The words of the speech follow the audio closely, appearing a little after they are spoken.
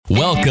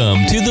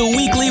Welcome to the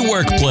Weekly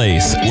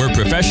Workplace, where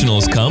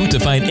professionals come to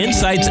find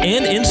insights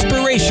and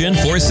inspiration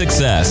for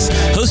success.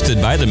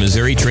 Hosted by the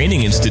Missouri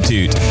Training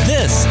Institute,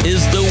 this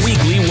is the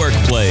Weekly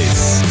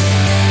Workplace.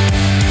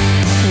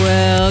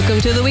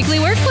 Welcome to the Weekly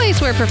Workplace,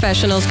 where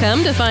professionals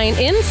come to find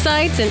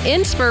insights and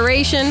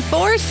inspiration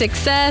for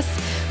success.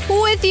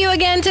 With you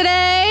again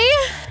today,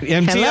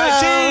 MTI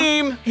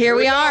team. Here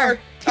we are.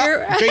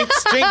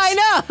 Jinx.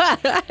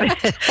 I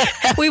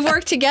know. We've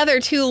worked together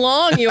too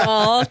long, you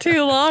all.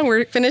 Too long.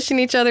 We're finishing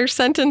each other's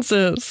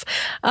sentences.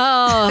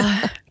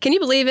 Oh, can you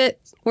believe it?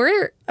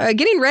 We're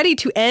getting ready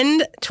to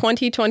end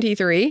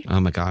 2023. Oh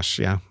my gosh,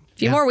 yeah. A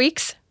few more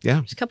weeks. Yeah.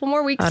 Just a couple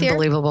more weeks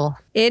Unbelievable.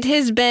 here. It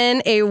has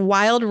been a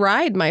wild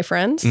ride, my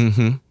friends.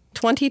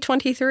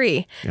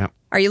 2023. Yeah.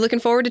 Are you looking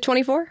forward to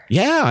 24?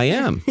 Yeah, I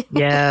am.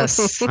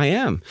 Yes. I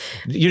am.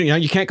 You know,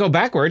 you can't go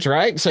backwards,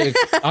 right? So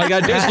all you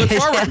got to do is look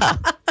forward.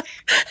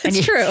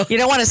 It's true. You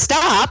don't want to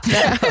stop.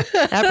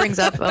 That brings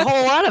up a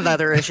whole lot of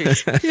other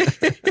issues.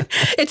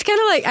 It's kind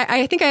of like,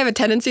 I think I have a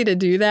tendency to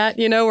do that,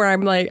 you know, where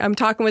I'm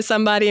talking with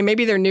somebody and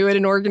maybe they're new at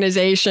an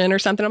organization or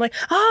something. I'm like,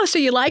 oh, so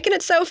you liking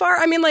it so far?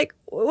 I mean, like,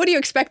 what do you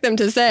expect them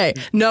to say?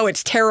 No,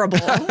 it's terrible,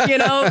 you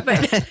know,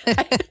 but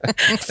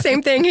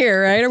same thing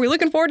here, right? Are we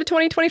looking forward to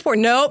 2024?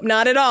 Nope,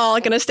 not at all.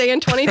 Going to stay in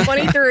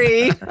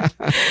 2023.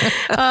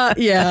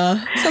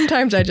 Yeah,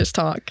 sometimes I just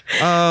talk.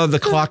 Oh, the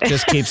clock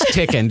just keeps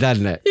ticking,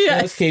 doesn't it?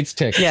 Yes. Just keeps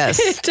ticking. Yes.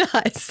 It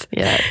does.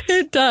 Yes.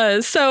 It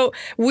does. So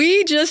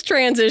we just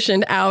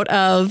transitioned out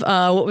of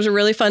what was a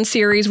really fun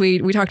series. We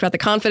talked about the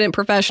confident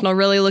professional,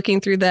 really looking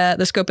through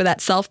the scope of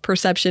that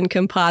self-perception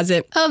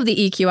composite of the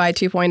EQI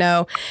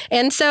 2.0.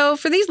 And so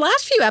for these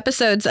last few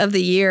episodes of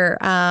the year,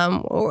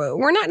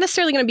 we're not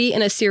necessarily going to be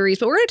in a series,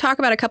 but we're going to talk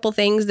about a couple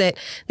things that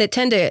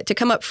tend to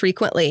come up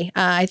frequently.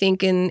 I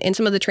think in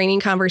some of the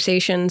training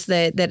conversations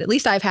that at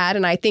least I've had,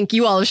 and I think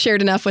you all have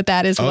shared enough with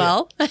that as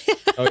well. Yeah.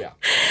 Oh, yeah.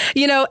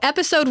 You know,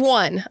 episode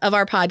 1 of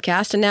our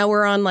podcast, and now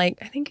we're on I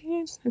think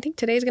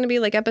today's going to be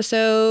like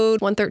episode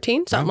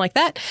 113, something like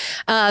that.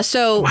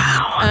 So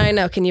wow. I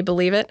know, can you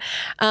believe it?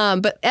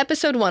 But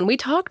episode 1, we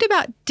talked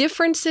about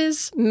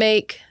differences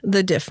make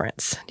the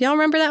difference. Do y'all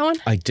remember that one?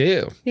 I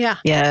do. Yeah.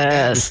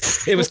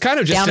 Yes. It was kind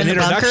of just Down an in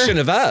the bunker? introduction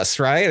of us,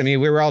 right? I mean,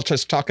 we were all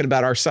just talking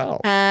about ourselves.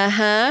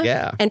 Uh-huh.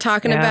 Yeah. And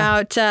talking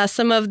about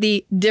some of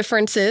the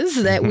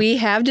differences that we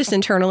have just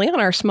internally on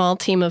our small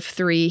team of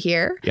 3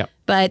 here. Yep.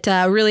 But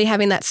really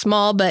having that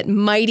small but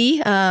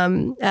mighty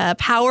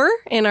power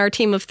in our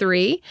team of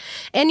 3.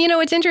 And, you know,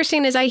 what's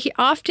interesting is I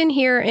often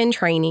hear in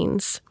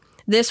trainings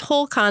this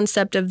whole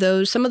concept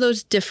of some of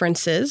those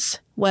differences,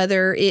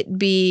 whether it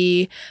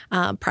be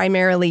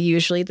primarily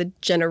usually the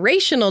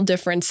generational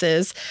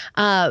differences,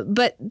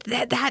 but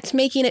that's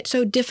making it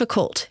so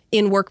difficult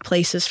in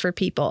workplaces for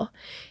people.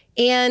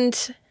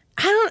 And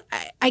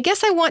I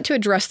guess I want to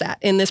address that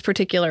in this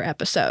particular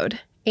episode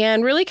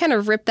and really kind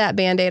of rip that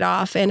Band-Aid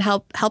off and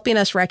helping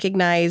us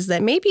recognize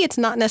that maybe it's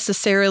not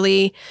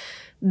necessarily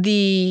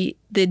the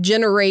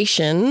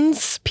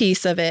generations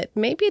piece of it.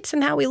 Maybe it's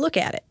in how we look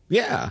at it.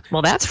 Yeah.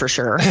 Well, that's for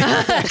sure.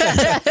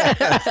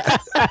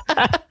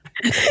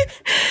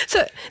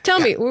 So tell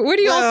me, what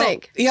do you all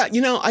think? Yeah,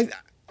 you know,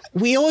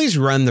 we always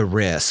run the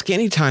risk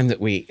anytime that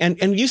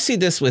and you see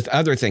this with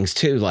other things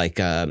too, like,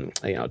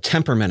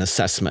 temperament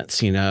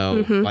assessments,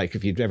 like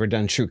if you've ever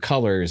done True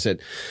Colors,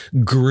 it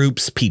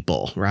groups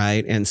people,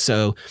 right? And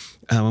so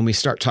when we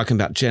start talking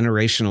about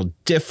generational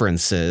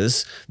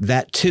differences,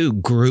 that too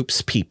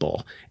groups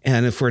people.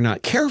 And if we're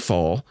not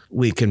careful,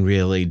 we can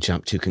really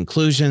jump to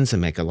conclusions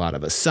and make a lot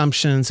of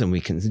assumptions, and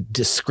we can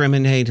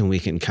discriminate and we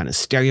can kind of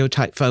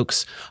stereotype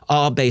folks,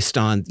 all based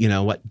on,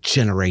 what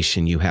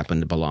generation you happen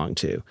to belong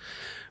to.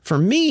 For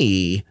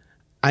me,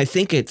 I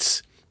think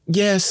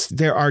yes,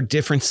 there are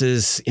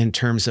differences in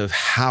terms of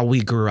how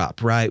we grew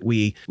up, right?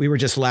 We were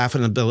just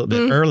laughing a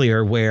bit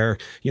earlier where,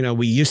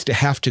 we used to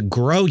have to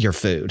grow your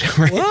food,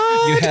 right?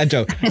 You had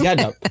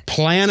to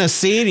plant a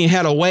seed and you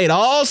had to wait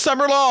all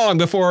summer long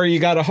before you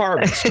got a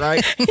harvest,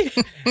 right?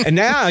 And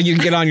now you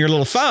can get on your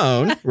little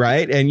phone,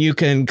 right? And you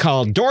can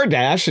call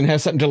DoorDash and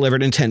have something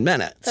delivered in 10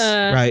 minutes,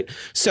 right?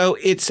 So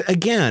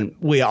again,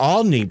 we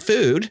all need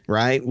food,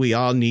 right? We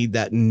all need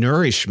that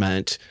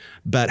nourishment.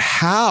 But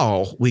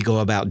how we go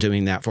about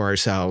doing that for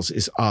ourselves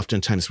is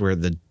oftentimes where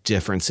the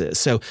difference is.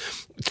 So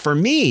for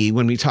me,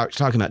 when we talk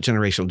about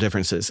generational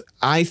differences,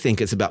 I think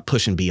it's about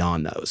pushing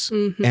beyond those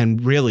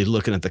and really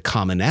looking at the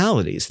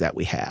commonalities that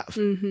we have,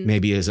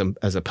 maybe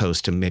as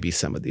opposed to maybe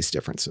some of these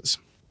differences.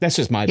 That's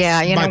just my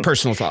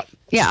personal thought.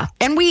 Yeah.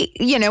 And we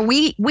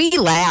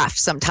laugh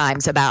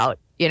sometimes about,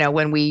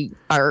 when we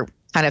are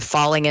kind of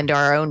falling into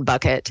our own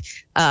bucket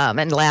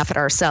and laugh at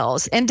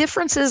ourselves. And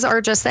differences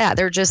are just that.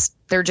 They're just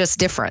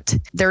different.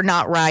 They're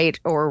not right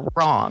or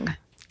wrong,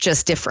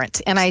 just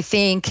different. And I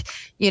think,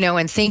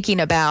 in thinking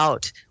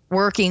about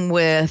working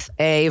with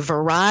a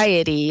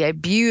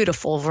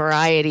beautiful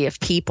variety of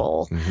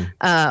people,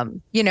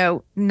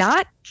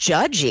 not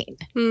judging,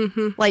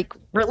 like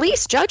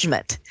release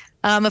judgment.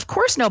 Of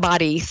course,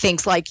 nobody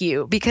thinks like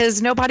you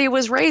because nobody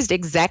was raised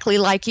exactly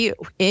like you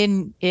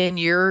in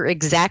your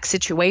exact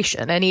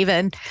situation. And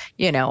even,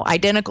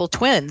 identical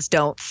twins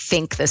don't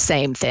think the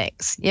same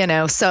things,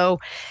 so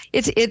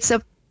it's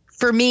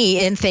for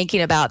me, in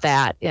thinking about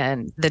that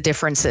and the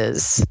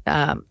differences,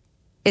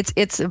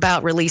 it's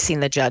about releasing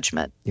the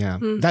judgment. Yeah,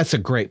 that's a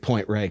great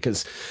point, Ray,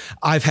 because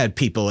I've had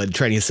people in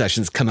training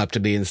sessions come up to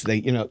me and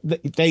say,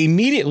 they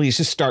immediately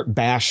just start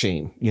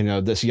bashing,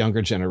 this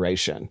younger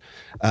generation.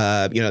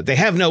 They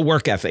have no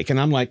work ethic. And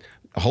I'm like,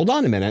 hold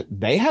on a minute.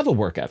 They have a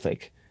work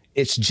ethic.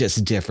 It's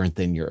just different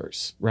than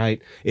yours,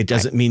 right? It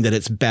doesn't mean that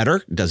it's better.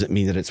 It doesn't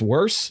mean that it's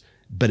worse,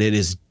 but it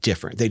is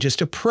different. They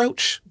just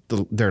approach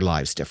their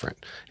lives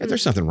different. And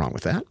there's nothing wrong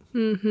with that.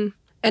 Mm-hmm.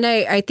 And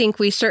I think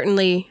we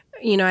certainly...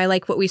 I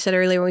like what we said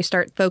earlier when we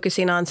start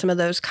focusing on some of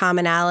those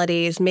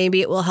commonalities.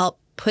 Maybe it will help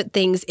put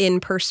things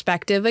in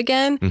perspective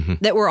again,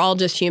 that we're all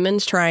just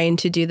humans trying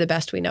to do the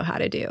best we know how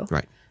to do.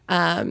 Right.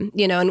 And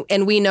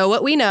we know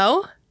what we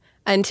know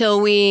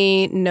until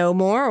we know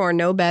more or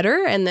know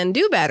better and then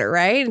do better,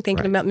 right? And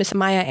thinking about Miss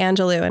Maya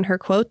Angelou and her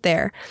quote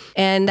there.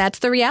 And that's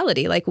the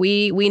reality. Like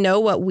we know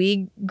what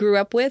we grew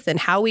up with and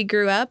how we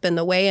grew up and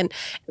the way, and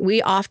we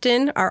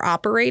often are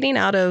operating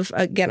out of,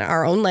 again,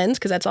 our own lens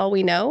because that's all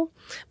we know.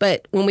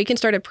 But when we can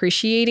start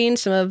appreciating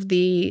some of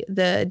the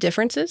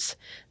differences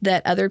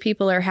that other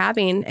people are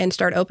having and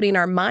start opening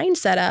our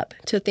mindset up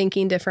to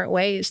thinking different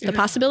ways, the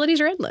possibilities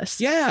are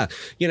endless. Yeah.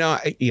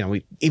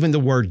 Even the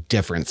word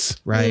difference,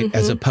 right?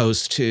 As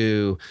opposed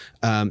to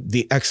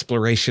the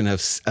exploration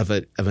of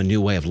a new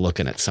way of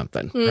looking at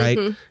something, right?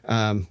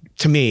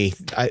 To me,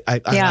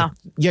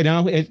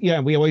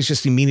 we always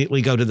just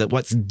immediately go to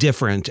what's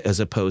different as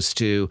opposed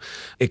to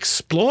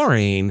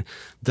exploring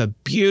the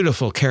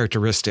beautiful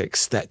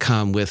characteristics that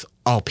come with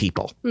all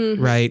people,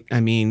 right?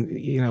 I mean,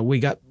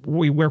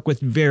 we work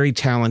with very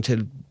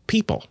talented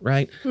people,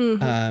 right?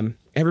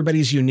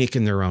 Everybody's unique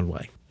in their own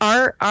way.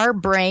 Our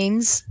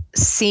brains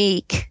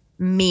seek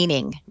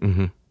meaning.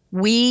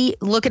 We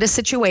look at a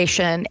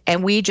situation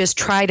and we just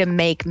try to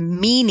make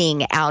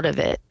meaning out of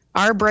it.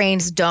 Our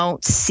brains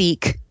don't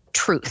seek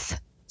truth.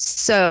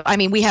 So,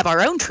 we have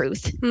our own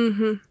truth,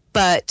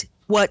 but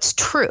what's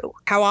true?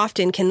 How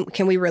often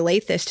can we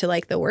relate this to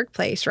like the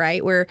workplace,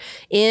 right? We're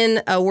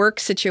in a work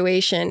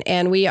situation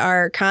and we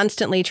are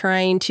constantly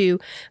trying to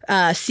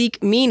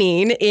seek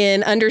meaning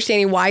in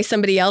understanding why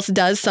somebody else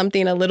does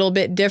something a little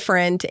bit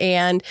different.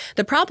 And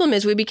the problem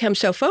is we become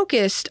so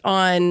focused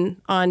on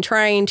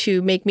trying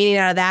to make meaning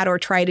out of that or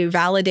try to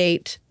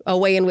validate a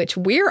way in which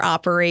we're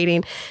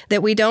operating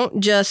that we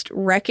don't just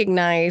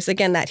recognize,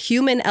 again, that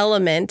human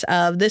element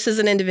of this is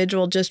an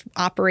individual just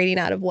operating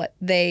out of what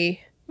they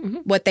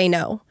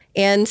know.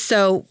 And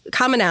so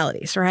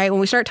commonalities, right? When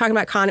we start talking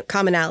about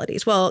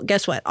commonalities, well,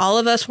 guess what? All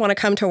of us want to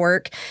come to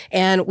work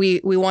and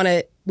we want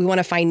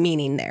to find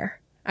meaning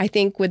there. I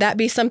think, would that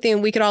be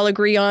something we could all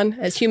agree on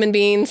as human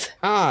beings?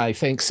 I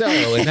think so.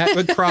 And that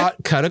would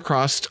cut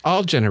across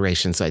all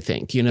generations, I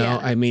think.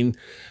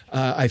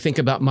 I think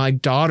about my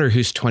daughter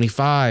who's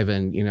 25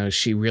 and,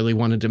 she really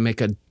wanted to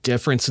make a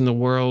difference in the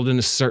world in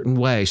a certain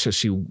way. So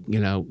she,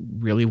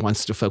 really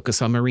wants to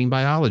focus on marine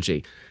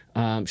biology.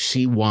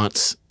 She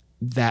wants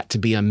that to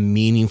be a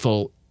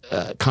meaningful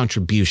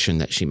contribution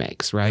that she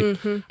makes, right?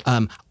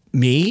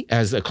 Me,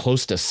 as a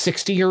close to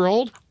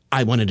 60-year-old,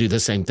 I want to do the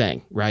same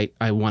thing, right?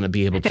 I want to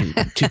be able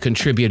to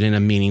contribute in a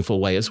meaningful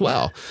way as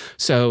well.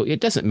 So it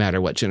doesn't matter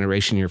what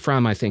generation you're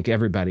from. I think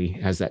everybody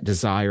has that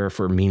desire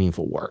for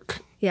meaningful work.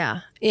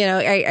 Yeah.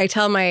 I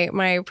tell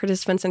my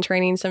participants in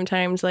training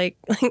sometimes, like,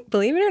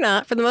 believe it or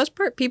not, for the most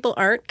part, people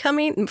aren't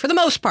coming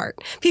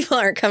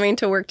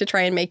to work to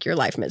try and make your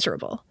life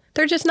miserable.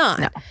 They're just not.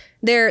 No.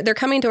 They're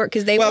coming to work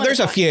because they want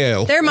there's a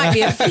few. There might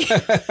be a few.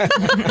 There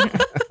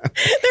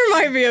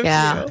might be a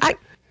few.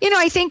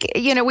 I think,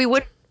 we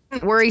wouldn't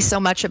worry so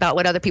much about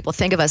what other people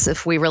think of us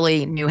if we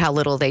really knew how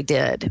little they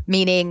did,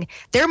 meaning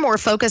they're more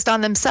focused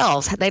on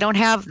themselves. They don't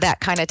have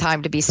that kind of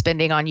time to be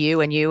spending on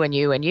you and you and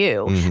you and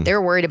you.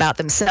 They're worried about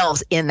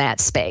themselves in that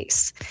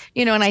space,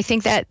 and I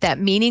think that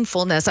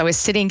meaningfulness. I was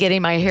sitting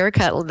getting my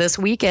haircut this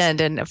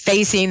weekend and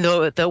facing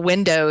the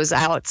windows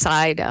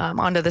outside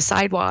onto the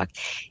sidewalk,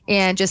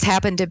 and just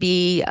happened to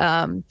be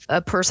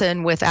a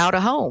person without a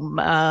home,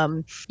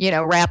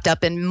 wrapped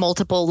up in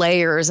multiple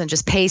layers and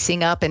just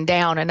pacing up and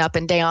down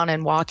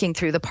and walking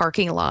through the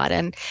parking lot.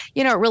 And,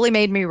 it really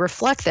made me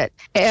reflect that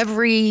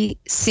every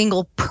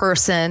single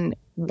person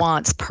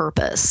wants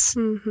purpose,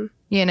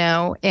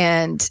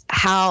 and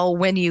how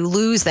when you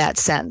lose that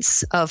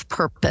sense of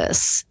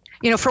purpose,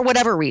 for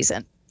whatever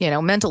reason,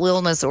 mental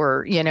illness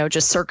or,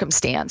 just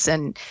circumstance,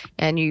 and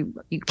you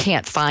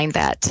can't find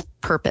that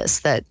purpose,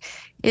 that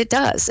it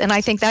does. And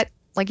I think that,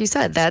 like you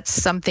said, that's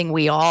something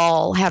we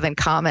all have in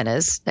common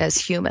as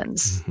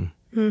humans.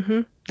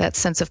 That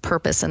sense of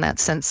purpose and that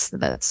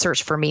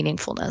search for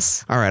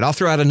meaningfulness. All right, I'll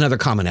throw out another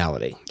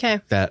commonality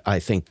that I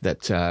think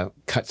that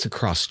cuts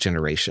across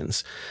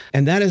generations,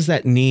 and that is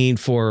that need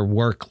for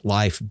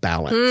work-life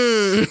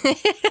balance.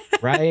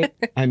 right?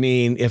 I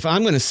mean, if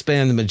I'm going to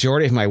spend the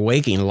majority of my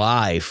waking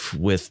life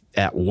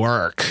at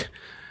work,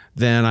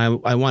 then I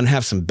want to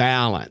have some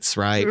balance,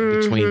 right,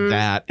 between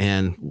that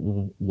and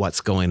what's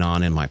going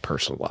on in my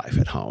personal life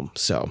at home.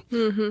 So,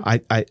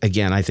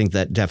 I think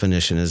that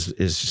definition is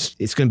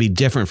it's going to be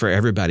different for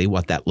everybody,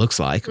 what that looks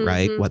like,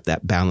 right, what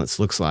that balance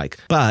looks like.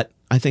 But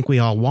I think we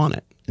all want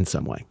it in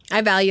some way.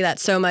 I value that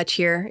so much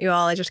here, you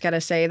all. I just got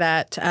to say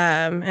that.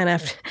 And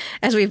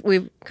as we've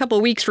a couple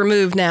of weeks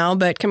removed now,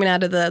 but coming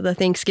out of the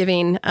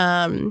Thanksgiving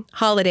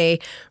holiday,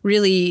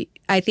 really,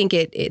 I think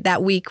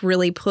that week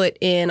really put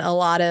in a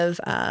lot of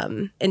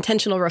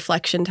intentional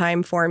reflection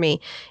time for me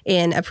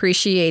in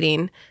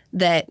appreciating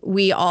that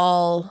we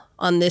all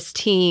on this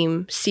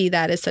team see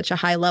that as such a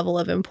high level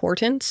of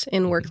importance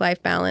in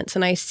work-life balance.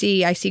 And I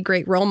see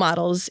great role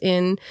models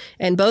in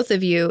both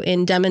of you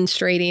in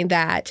demonstrating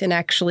that and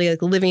actually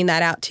like living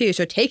that out too.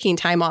 So taking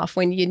time off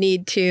when you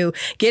need to,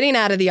 getting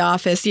out of the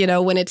office,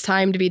 when it's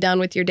time to be done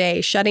with your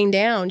day, shutting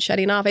down,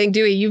 shutting off. I think,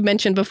 Dewey, you've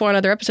mentioned before in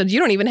other episodes, you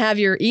don't even have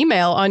your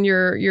email on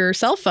your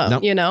cell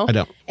phone, No, I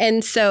don't.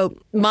 And so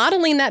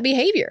modeling that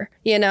behavior,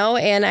 and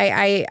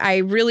I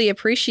really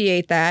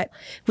appreciate that,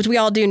 because we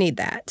all do need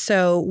that.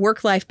 So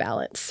work-life balance.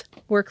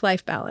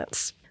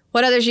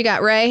 What others you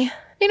got, Ray?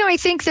 I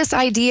think this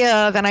idea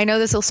of, and I know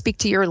this will speak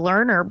to your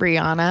learner,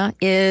 Brianna,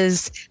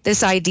 is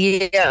this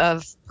idea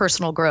of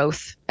personal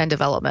growth and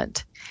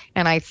development.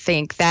 And I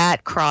think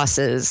that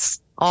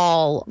crosses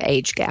all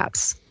age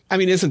gaps. I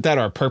mean, isn't that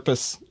our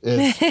purpose,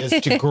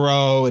 is to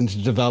grow and to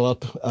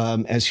develop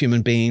as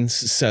human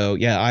beings? So,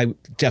 yeah, I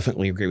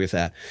definitely agree with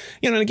that.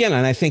 And again,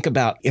 and I think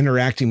about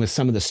interacting with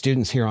some of the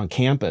students here on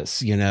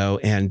campus,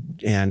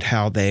 and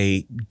how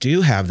they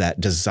do have that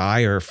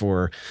desire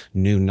for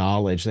new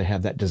knowledge. They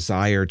have that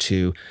desire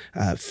to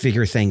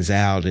figure things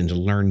out and to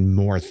learn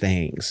more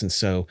things. And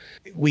so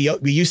we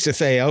used to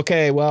say,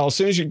 okay, well, as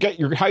soon as you get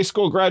your high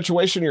school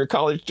graduation, your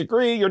college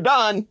degree, you're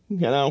done,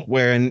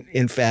 where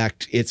in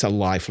fact, it's a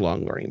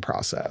lifelong learning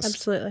process.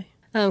 Absolutely.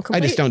 I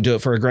just don't do it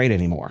for a grade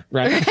anymore,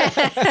 right?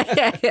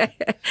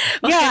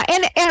 Yeah,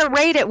 and a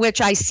rate at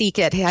which I seek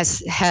it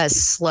has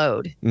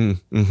slowed.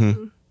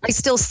 Mm-hmm. I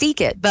still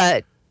seek it,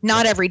 but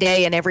not every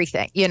day and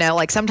everything.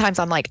 Like sometimes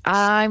I'm like,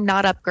 I'm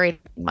not upgrading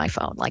my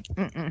phone. Like,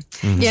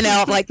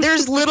 like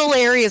there's little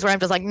areas where I'm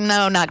just like,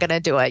 no, not going to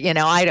do it.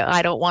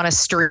 I don't want to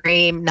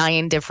stream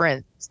 9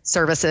 different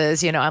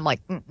services. I'm like,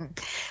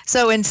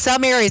 So in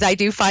some areas I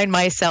do find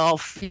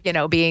myself,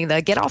 being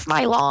the get off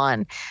my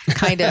lawn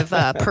kind of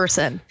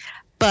person,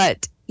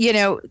 but,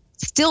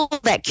 still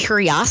that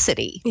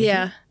curiosity.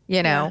 Yeah.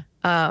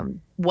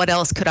 What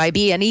else could I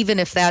be? And even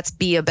if that's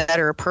be a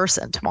better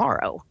person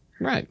tomorrow.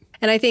 Right.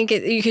 And I think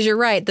because you're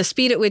right, the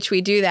speed at which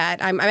we do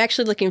that, I'm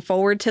actually looking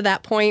forward to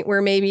that point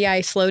where maybe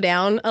I slow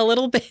down a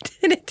little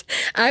bit.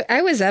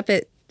 I was up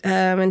at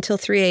until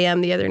 3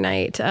 a.m. the other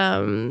night.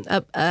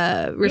 I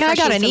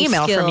got an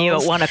email from you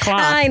at 1 o'clock.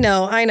 I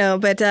know,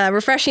 but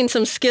refreshing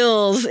some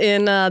skills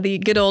in the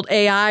good old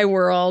AI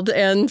world.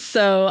 And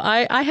so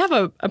I have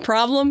a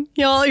problem,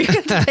 y'all. You're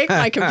going to take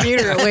my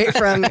computer away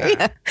from me.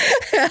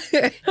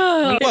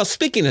 Well,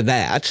 speaking of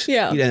that,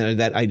 yeah.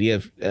 That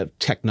idea of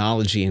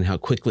technology and how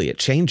quickly it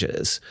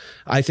changes,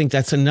 I think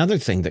that's another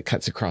thing that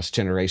cuts across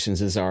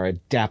generations is our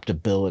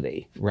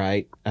adaptability,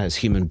 right, as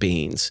human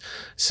beings.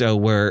 So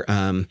we're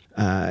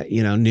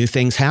new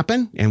things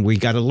happen and we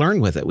got to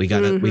learn with it. We got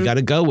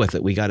to go with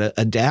it. We got to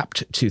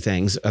adapt to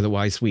things.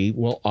 Otherwise we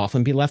will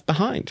often be left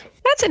behind.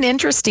 That's an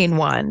interesting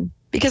one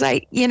because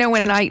when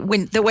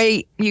the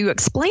way you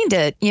explained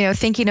it,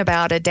 thinking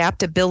about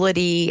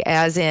adaptability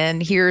as in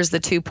here's the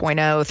 2.0,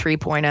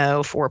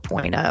 3.0,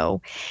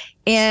 4.0.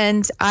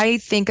 And I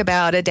think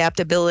about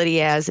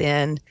adaptability as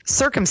in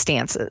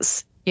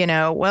circumstances,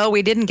 well,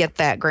 we didn't get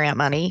that grant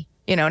money,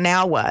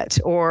 now what?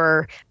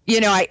 Or,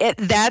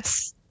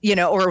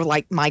 or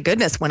like, my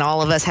goodness, when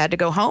all of us had to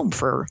go home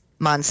for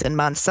months and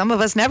months, some of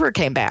us never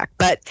came back.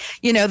 But,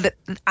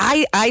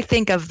 I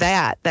think of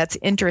that. That's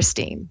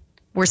interesting.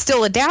 We're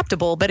still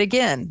adaptable, but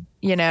again,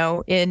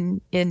 in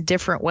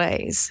different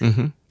ways.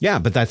 Mm-hmm. Yeah,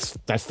 but that's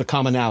the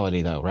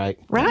commonality though, right?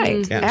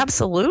 Right. Mm-hmm. Yeah.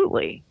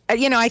 Absolutely.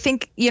 I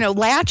think,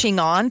 latching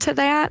on to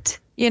that,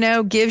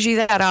 gives you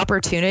that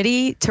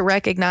opportunity to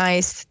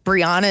recognize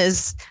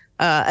Brianna's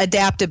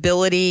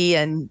adaptability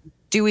and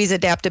Dewey's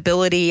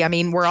adaptability. I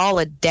mean, we're all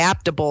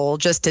adaptable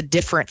just to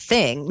different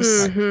things.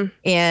 Mm-hmm.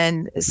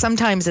 And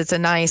sometimes it's a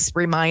nice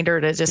reminder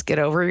to just get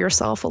over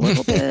yourself a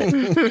little bit,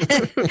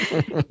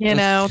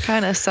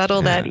 kind of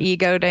settle that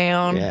ego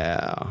down.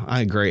 Yeah,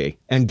 I agree.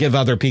 And give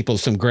other people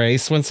some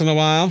grace once in a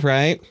while,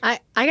 right?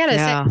 I got to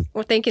say,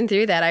 well, thinking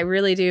through that, I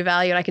really do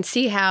value it. I can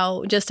see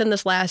how just in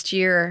this last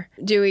year,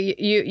 Dewey,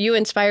 you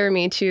inspire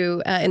me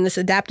to, in this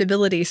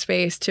adaptability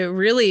space, to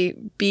really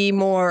be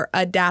more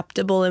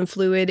adaptable and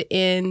fluid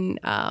in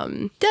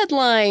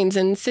deadlines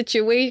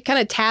and kind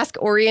of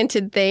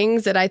task-oriented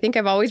things that I think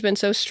I've always been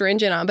so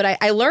stringent on. But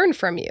I learned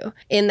from you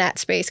in that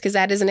space because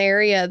that is an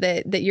area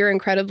that you're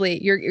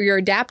incredibly, you're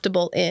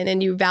adaptable in,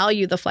 and you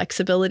value the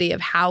flexibility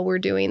of how we're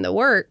doing the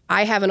work.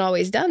 I haven't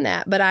always done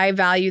that, but I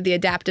value the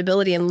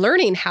adaptability and learning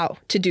learning how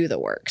to do the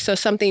work. So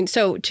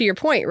to your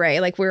point, Ray,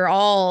 like we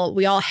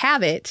all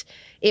have it.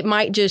 It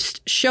might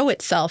just show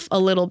itself a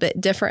little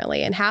bit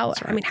differently. And how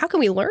can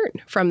we learn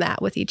from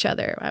that with each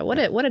other? What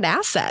an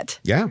asset.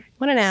 Yeah.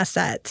 What an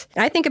asset.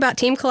 I think about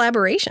team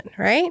collaboration,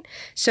 right?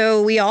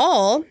 So we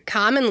all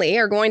commonly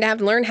are going to have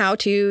to learn how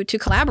to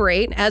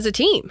collaborate as a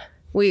team.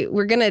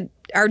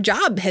 Our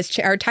job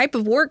our type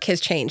of work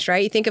has changed,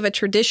 right? You think of a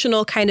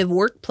traditional kind of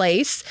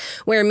workplace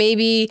where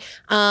maybe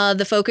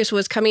the focus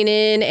was coming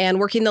in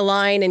and working the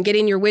line and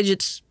getting your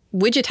widgets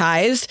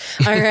widgetized,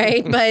 all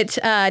right? But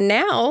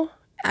now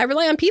I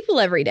rely on people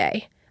every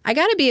day. I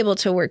got to be able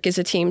to work as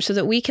a team so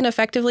that we can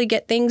effectively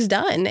get things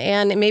done,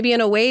 and maybe in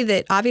a way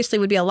that obviously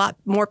would be a lot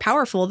more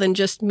powerful than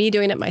just me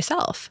doing it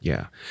myself.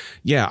 Yeah.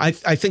 I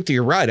think that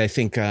you're right. I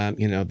think,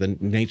 the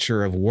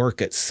nature of work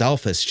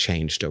itself has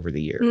changed over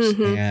the years,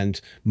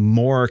 and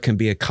more can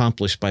be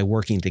accomplished by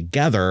working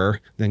together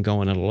than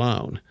going it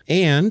alone.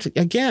 And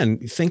again,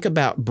 think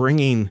about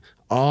bringing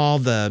all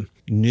the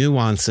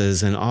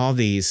nuances and all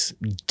these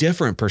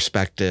different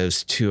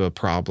perspectives to a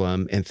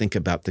problem and think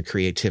about the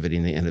creativity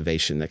and the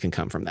innovation that can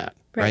come from that.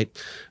 Right.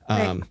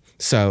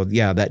 So,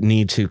 that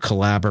need to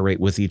collaborate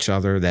with each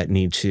other, that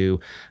need to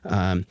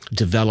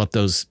develop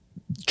those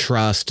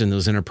trust and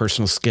those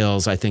interpersonal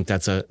skills. I think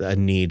that's a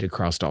need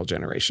across all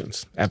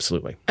generations.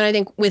 Absolutely. And I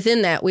think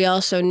within that, we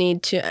also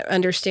need to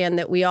understand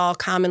that we all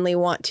commonly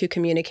want to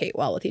communicate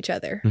well with each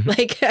other.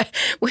 Like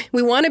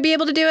we want to be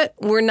able to do it.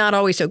 We're not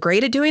always so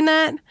great at doing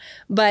that,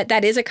 but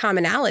that is a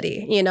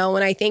commonality.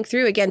 When I think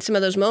through, again, some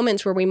of those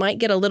moments where we might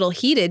get a little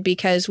heated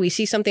because we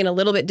see something a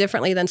little bit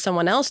differently than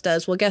someone else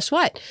does. Well, guess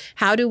what?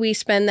 How do we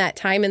spend that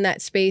time in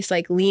that space,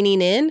 like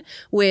leaning in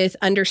with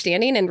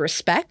understanding and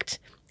respect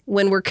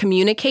when we're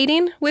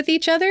communicating with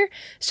each other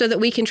so that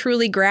we can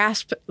truly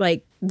grasp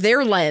like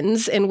their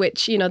lens in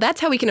which, that's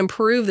how we can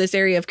improve this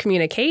area of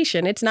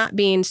communication. It's not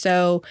being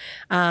so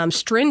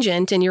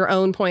stringent in your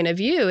own point of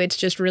view. It's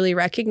just really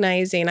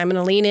recognizing I'm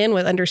going to lean in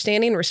with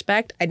understanding,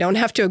 respect. I don't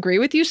have to agree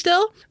with you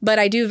still, but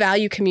I do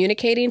value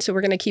communicating. So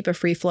we're going to keep a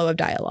free flow of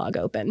dialogue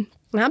open.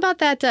 How about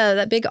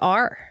that big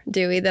R,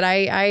 Dewey, that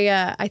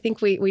I think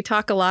we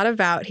talk a lot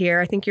about here.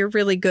 I think you're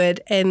really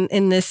good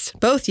in this,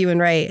 both you and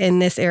Ray, in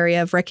this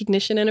area of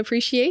recognition and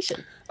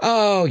appreciation.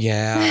 Oh,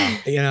 yeah.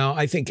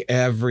 I think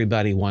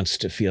everybody wants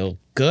to feel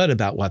good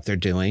about what they're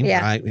doing.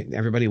 Yeah. Right?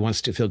 Everybody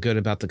wants to feel good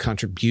about the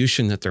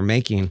contribution that they're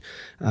making.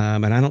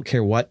 And I don't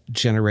care what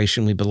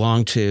generation we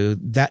belong to,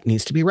 that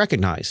needs to be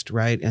recognized,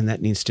 right? And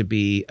that needs to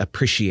be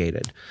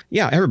appreciated.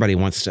 Yeah, everybody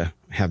wants to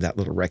have that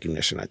little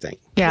recognition, I think.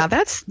 Yeah,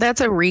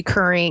 that's a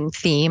recurring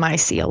theme I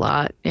see a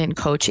lot in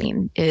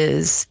coaching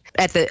is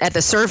at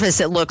the surface,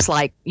 it looks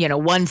like,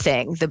 one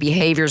thing, the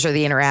behaviors or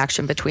the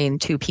interaction between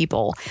two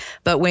people.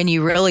 But when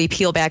you really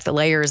peel back the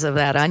layers of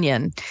that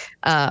onion,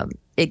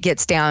 it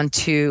gets down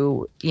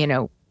to,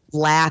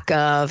 lack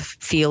of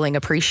feeling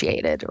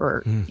appreciated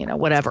or,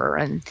 whatever.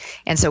 And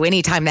so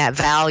anytime that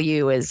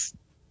value is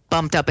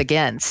bumped up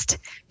against,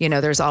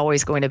 there's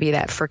always going to be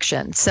that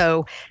friction.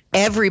 So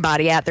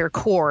everybody at their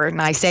core,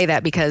 and I say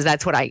that because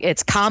that's what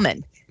it's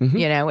common,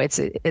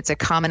 it's a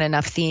common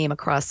enough theme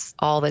across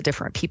all the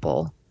different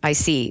people I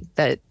see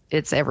that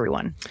it's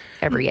everyone,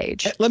 every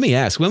age. Let me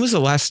ask, when was the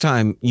last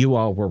time you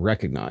all were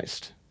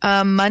recognized?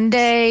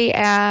 Monday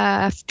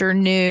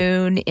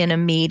afternoon in a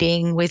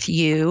meeting with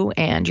you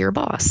and your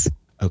boss.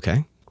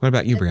 Okay. What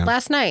about you, Brianna?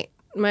 Last night,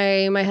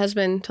 my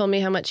husband told me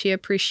how much he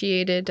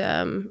appreciated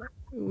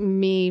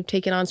me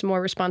taking on some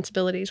more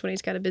responsibilities when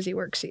he's got a busy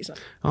work season.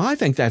 Oh, I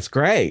think that's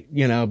great,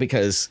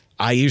 because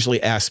I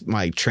usually ask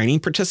my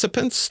training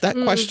participants that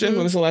question.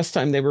 When was the last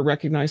time they were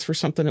recognized for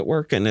something at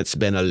work? And it's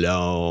been a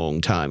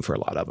long time for a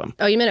lot of them.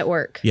 Oh, you meant at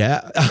work? Yeah.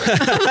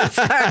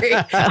 Sorry,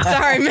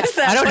 missed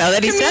that. I don't know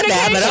that he said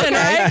that, but okay.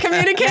 Right?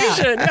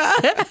 Communication.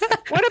 Yeah.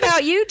 What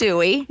about you,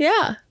 Dewey?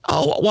 Yeah.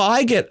 Oh, well,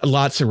 I get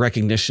lots of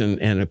recognition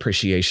and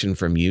appreciation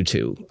from you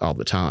two all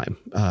the time.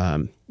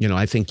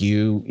 I think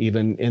you,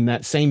 even in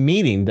that same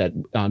meeting that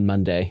on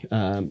Monday,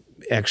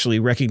 actually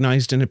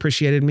recognized and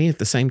appreciated me at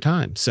the same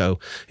time. So,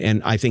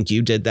 and I think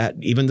you did that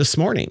even this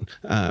morning,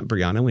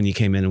 Brianna, when you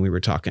came in and we were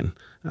talking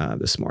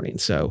this morning.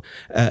 So,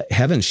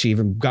 heavens, she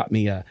even got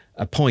me a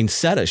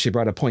poinsettia. She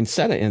brought a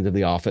poinsettia into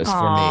the office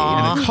for me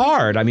and a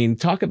card. I mean,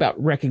 talk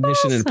about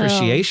recognition and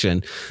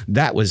appreciation.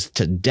 That was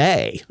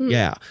today.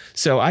 Yeah.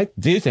 So I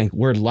do think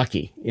we're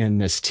lucky in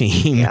this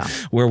team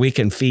where we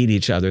can feed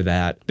each other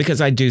that,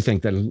 because I do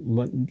think that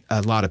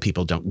a lot of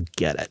people don't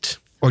get it.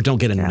 Or don't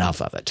get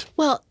enough of it.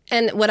 Well,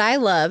 and what I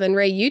love, and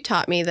Ray, you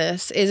taught me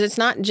this, is it's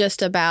not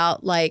just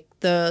about like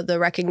the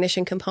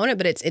recognition component,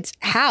 but it's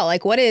how,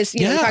 like what is,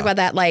 you know, we talk about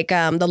that, like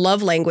the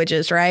love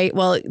languages, right?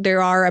 Well,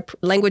 there are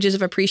languages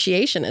of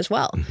appreciation as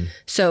well. Mm-hmm.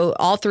 So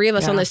all three of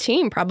us on this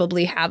team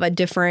probably have a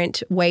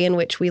different way in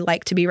which we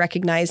like to be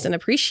recognized and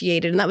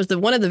appreciated. And that was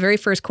one of the very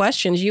first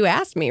questions you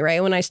asked me,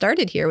 right, when I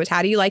started here, was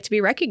how do you like to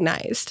be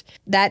recognized?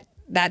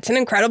 That's an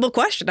incredible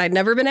question. I'd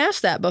never been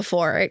asked that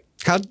before.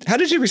 How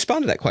did you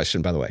respond to that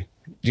question, by the way?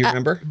 Do you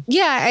remember?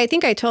 Yeah, I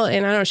think I told,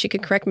 and I don't know, she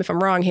could correct me if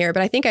I'm wrong here,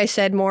 but I think I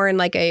said more in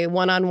like a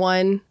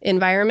one-on-one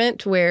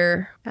environment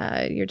where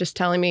you're just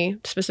telling me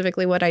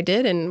specifically what I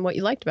did and what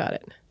you liked about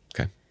it.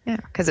 Okay. Yeah,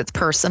 because it's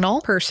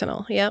personal.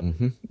 Personal. Yep.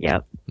 Mm-hmm.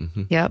 Yep.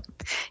 Mm-hmm. Yep.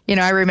 You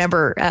know, I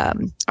remember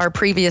our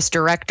previous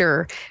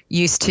director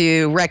used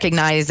to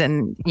recognize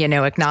and, you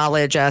know,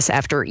 acknowledge us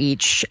after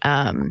each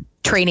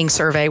training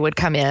survey would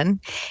come in,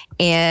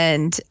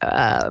 and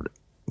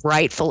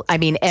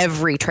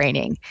every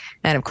training.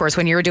 And of course,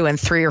 when you're doing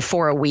 3 or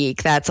 4 a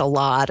week, that's a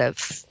lot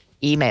of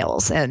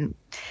emails. And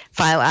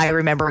finally, I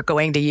remember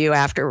going to you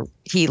after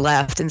he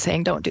left and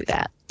saying, don't do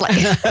that. Like,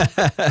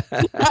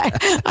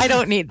 I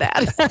don't need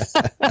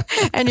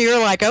that. And you're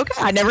like, okay,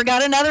 I never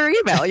got another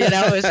email. You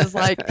know, it was just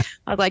like,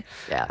 I was like,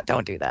 yeah,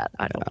 don't do that.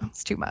 I don't know.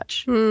 It's too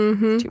much.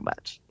 Mm-hmm. Too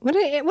much. What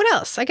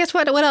else? I guess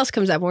what else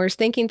comes up when we're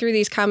thinking through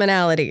these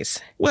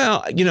commonalities?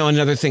 Well, you know,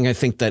 another thing I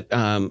think that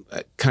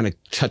kind of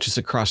touches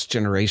across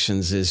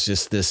generations is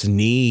just this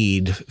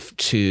need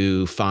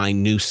to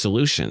find new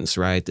solutions,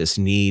 right? This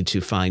need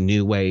to find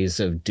new ways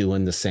of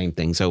doing the same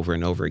things over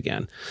and over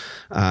again.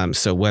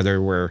 So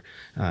whether we're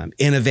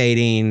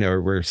innovating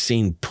or we're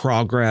seeing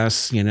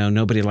progress, you know,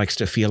 nobody likes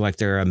to feel like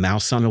they're a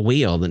mouse on a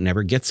wheel that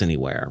never gets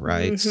anywhere,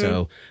 right? Mm-hmm.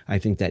 So I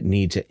think that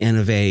need to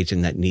innovate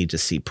and that need to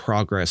see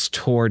progress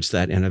towards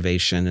that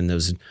innovation and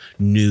those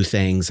new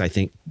things, I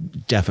think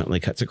definitely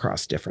cuts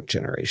across different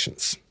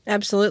generations.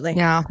 Absolutely.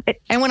 Yeah.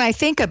 And when I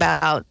think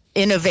about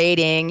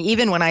innovating,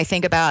 even when I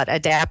think about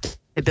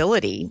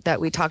adaptability that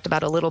we talked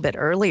about a little bit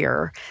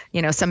earlier,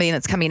 you know, something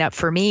that's coming up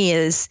for me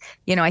is,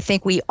 you know, I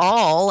think we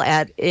all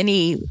at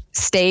any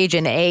stage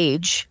and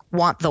age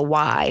want the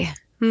why.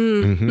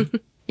 Mm-hmm.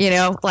 You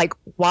know, like,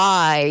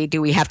 why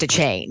do we have to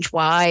change?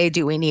 Why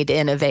do we need to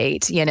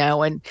innovate? You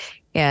know,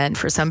 and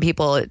for some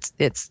people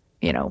it's,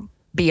 you know,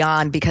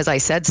 beyond because I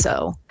said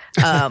so.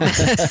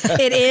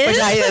 It is.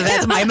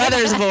 That's my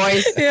mother's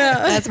voice. Yeah,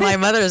 that's my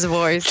mother's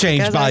voice.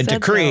 Changed by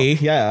decree.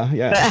 So.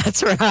 Yeah.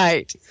 That's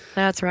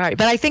right.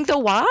 But I think the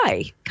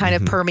why kind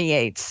of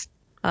permeates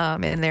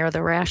in there,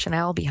 the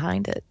rationale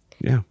behind it.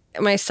 Yeah.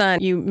 My son,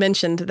 you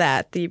mentioned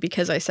that,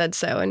 because I said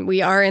so. And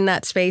we are in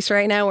that space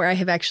right now where I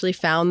have actually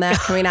found that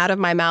coming out of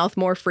my mouth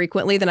more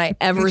frequently than I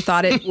ever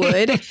thought it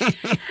would.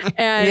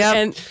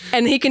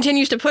 And he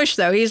continues to push,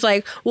 though. He's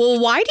like, well,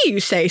 why do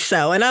you say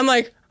so? And I'm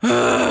like,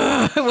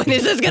 when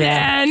is this going to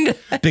end?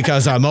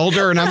 Because I'm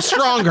older and I'm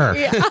stronger.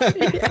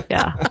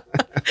 Yeah.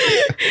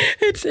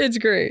 It's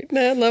great.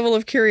 That level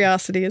of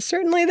curiosity is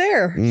certainly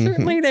there. Mm-hmm.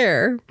 Certainly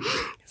there.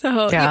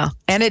 So yeah.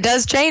 And it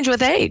does change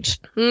with age.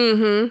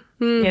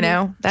 Mm-hmm. Mm-hmm. You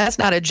know, that's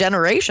not a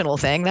generational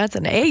thing. That's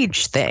an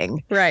age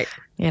thing. Right.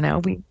 You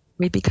know,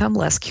 we become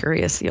less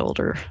curious the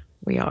older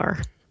we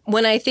are.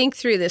 When I think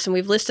through this, and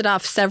we've listed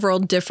off several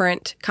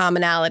different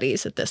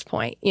commonalities at this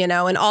point, you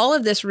know, and all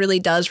of this really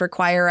does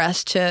require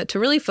us to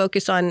really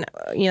focus on,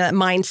 you know, that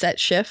mindset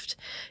shift.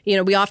 You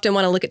know, we often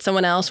want to look at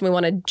someone else and we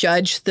want to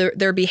judge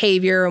their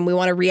behavior and we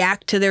want to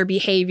react to their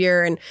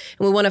behavior and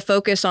we want to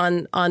focus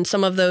on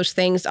some of those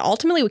things that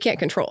ultimately we can't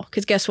control.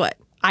 Because guess what?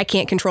 I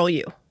can't control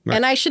you. Right.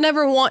 And I should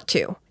never want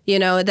to. You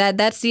know,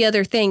 that's the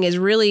other thing, is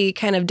really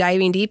kind of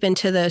diving deep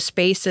into the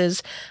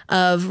spaces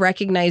of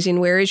recognizing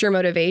where is your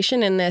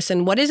motivation in this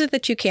and what is it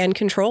that you can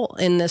control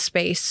in this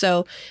space.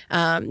 So,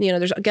 you know,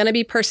 there's going to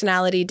be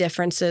personality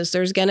differences.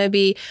 There's going to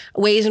be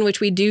ways in which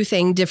we do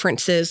things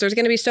differences. There's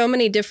going to be so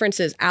many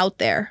differences out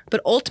there. But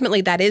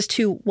ultimately, that is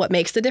to what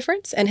makes the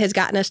difference and has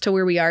gotten us to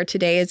where we are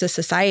today as a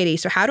society.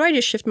 So how do I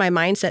just shift my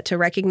mindset to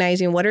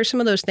recognizing what are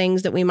some of those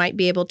things that we might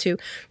be able to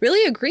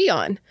really agree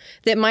on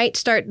that might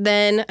start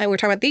then, and we're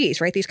talking about these,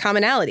 right? These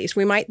commonalities.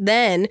 We might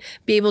then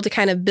be able to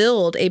kind of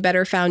build a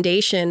better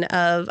foundation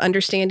of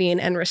understanding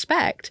and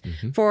respect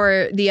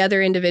for the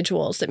other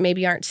individuals that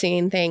maybe aren't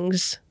seeing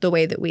things the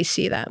way that we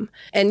see them.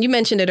 And you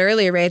mentioned it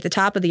earlier, Ray, at the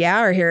top of the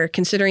hour here,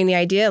 considering the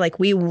idea, like,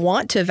 we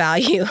want to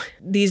value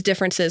these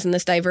differences and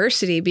this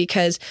diversity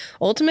because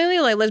ultimately,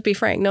 like, let's be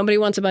frank, nobody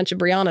wants a bunch of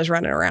Briannas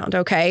running around,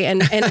 okay?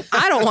 And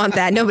I don't want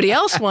that. Nobody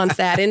else wants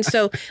that. And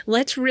so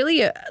let's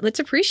really, let's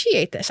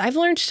appreciate this. I've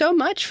learned so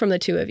much from the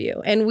two of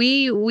you. And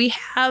we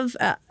have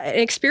an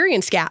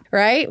experience gap,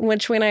 right?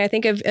 Which when I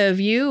think of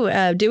you,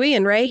 Dewey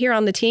and Ray here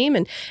on the team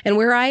and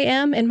where I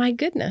am, and my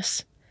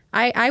goodness,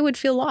 I would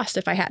feel lost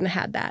if I hadn't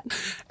had that.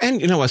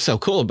 And you know what's so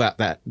cool about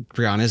that,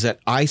 Brianna, is that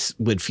I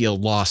would feel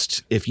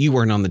lost if you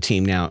weren't on the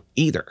team now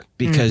either,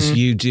 because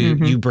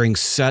you bring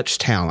such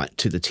talent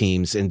to the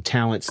teams and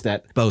talents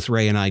that both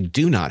Ray and I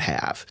do not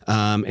have.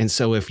 And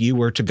so if you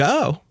were to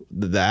go,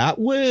 that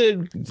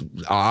would,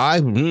 I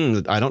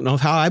don't know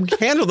how I'd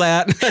handle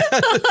that.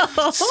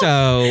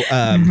 So,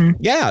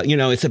 yeah, you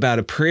know, it's about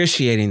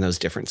appreciating those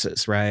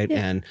differences, right?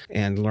 Yeah.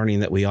 And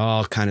learning that we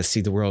all kind of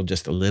see the world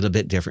just a little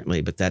bit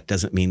differently, but that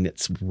doesn't mean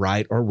it's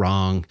right or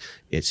wrong.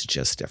 It's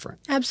just different.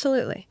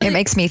 Absolutely. It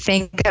makes me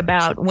think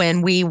about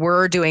when we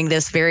were doing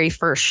this very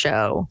first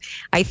show.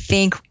 I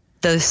think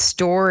the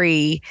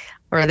story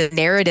or the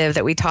narrative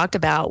that we talked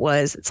about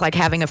was it's like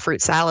having a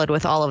fruit salad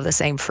with all of the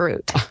same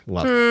fruit.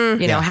 Love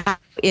it. You know, how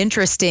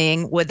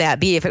interesting would that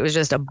be if it was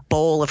just a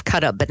bowl of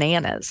cut up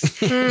bananas?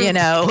 You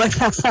know,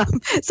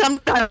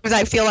 sometimes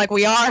I feel like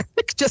we are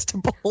just a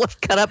bowl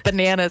of cut up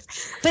bananas.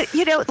 But,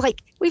 you know,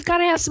 like we've got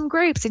to have some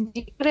grapes and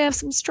you've got to have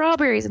some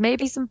strawberries,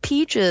 maybe some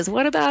peaches.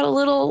 What about a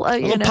little,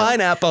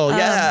 pineapple?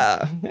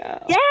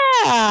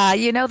 Yeah,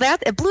 you know,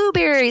 that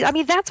blueberries. I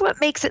mean, that's what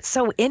makes it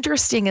so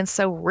interesting and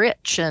so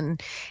rich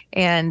and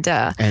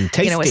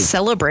tasty. You know, is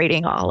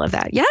celebrating all of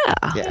that. Yeah.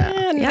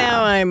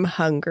 Now I'm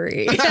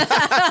hungry.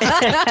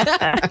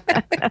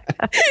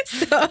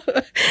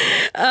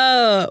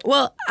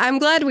 Well, I'm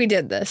glad we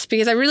did this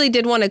because I really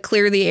did want to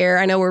clear the air.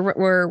 I know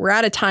we're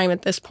out of time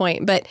at this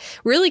point, but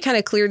really kind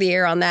of clear the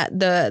air on that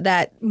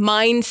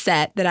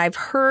mindset that I've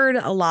heard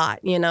a lot.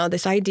 You know,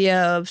 this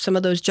idea of some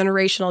of those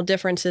generational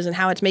differences and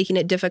how it's making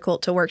it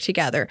difficult to work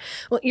together.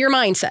 Well, your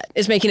mindset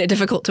is making it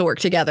difficult to work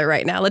together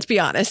right now. Let's be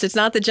honest. It's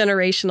not the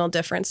generational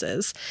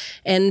differences,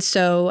 and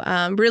so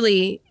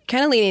really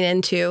kind of leaning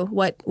into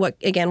what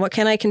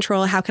can I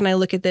control? How can I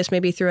look at this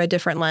maybe through a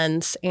different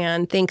lens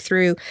and think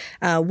through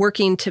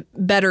working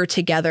better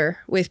together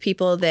with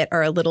people that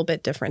are a little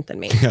bit different than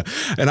me. Yeah.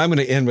 And I'm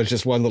going to end with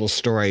just one little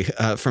story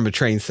from a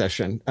training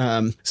session.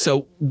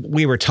 So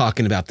we were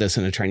talking about this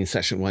in a training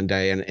session one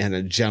day, and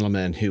a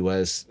gentleman who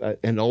was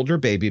an older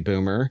baby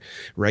boomer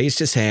raised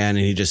his hand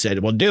and he just said,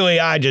 "Well, Dewey,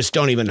 I just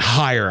don't even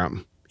hire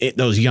them.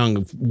 Those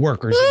young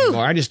workers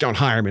anymore. I just don't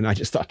hire them." And I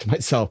just thought to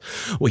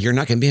myself, well, you're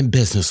not going to be in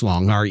business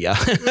long, are you?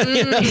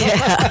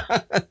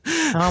 Yeah.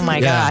 Oh my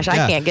gosh. I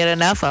can't get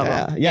enough of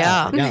them.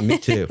 Yeah. Me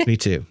too.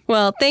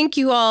 Well, thank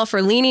you all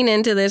for leaning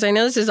into this. I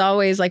know this is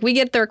always like we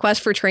get the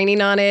request for training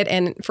on it.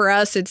 And for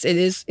us, it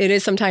is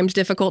sometimes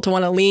difficult to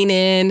want to lean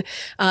in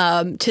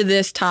to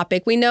this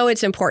topic. We know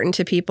it's important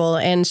to people.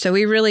 And so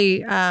we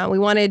really, we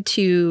wanted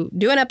to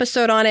do an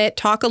episode on it,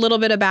 talk a little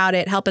bit about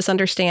it, help us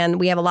understand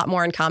we have a lot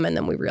more in common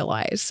than we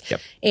realize.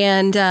 Yep.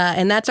 And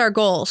that's our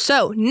goal.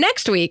 So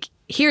next week,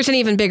 here's an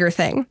even bigger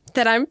thing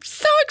that I'm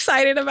so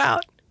excited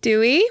about.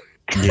 Dewey?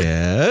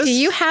 Yes? Do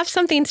you have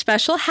something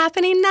special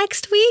happening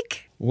next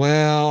week?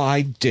 Well,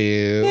 I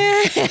do.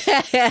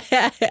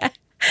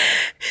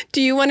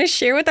 Do you want to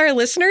share with our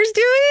listeners,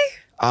 Dewey?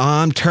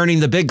 I'm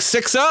turning the big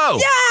 6-0.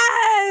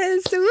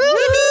 Yes!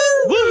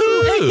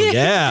 Woohoo!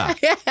 Yeah.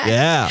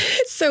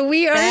 So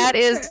we are... That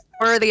is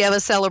worthy of a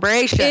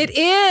celebration. It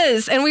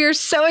is. And we are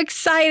so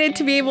excited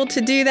to be able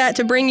to do that,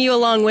 to bring you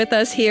along with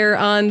us here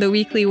on the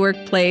Weekly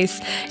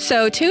Workplace.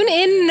 So tune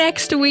in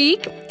next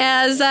week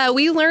as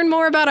we learn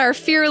more about our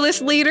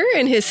fearless leader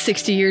and his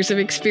 60 years of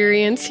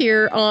experience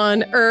here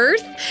on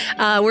Earth.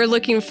 We're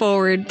looking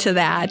forward to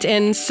that.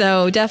 And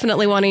so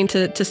definitely wanting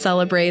to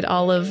celebrate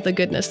all of the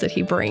goodness that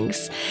he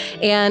brings.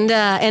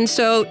 And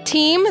so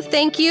team,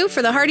 thank you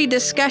for the hearty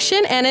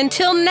discussion. And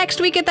until next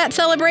week at that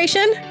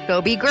celebration,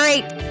 go be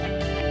great.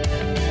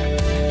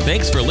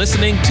 Thanks for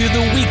listening to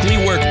The Weekly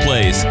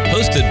Workplace,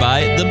 hosted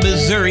by the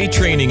Missouri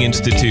Training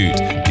Institute.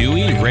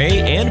 Dewey,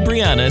 Ray, and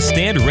Brianna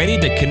stand ready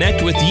to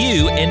connect with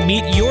you and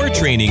meet your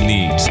training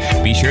needs.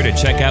 Be sure to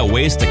check out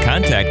ways to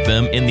contact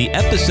them in the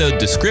episode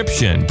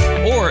description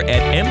or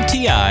at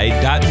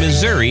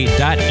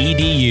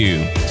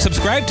mti.missouri.edu.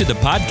 Subscribe to the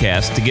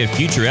podcast to get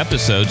future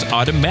episodes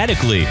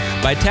automatically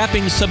by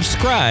tapping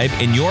subscribe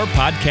in your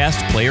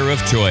podcast player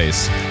of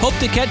choice. Hope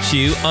to catch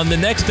you on the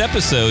next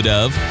episode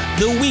of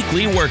The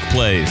Weekly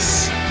Workplace.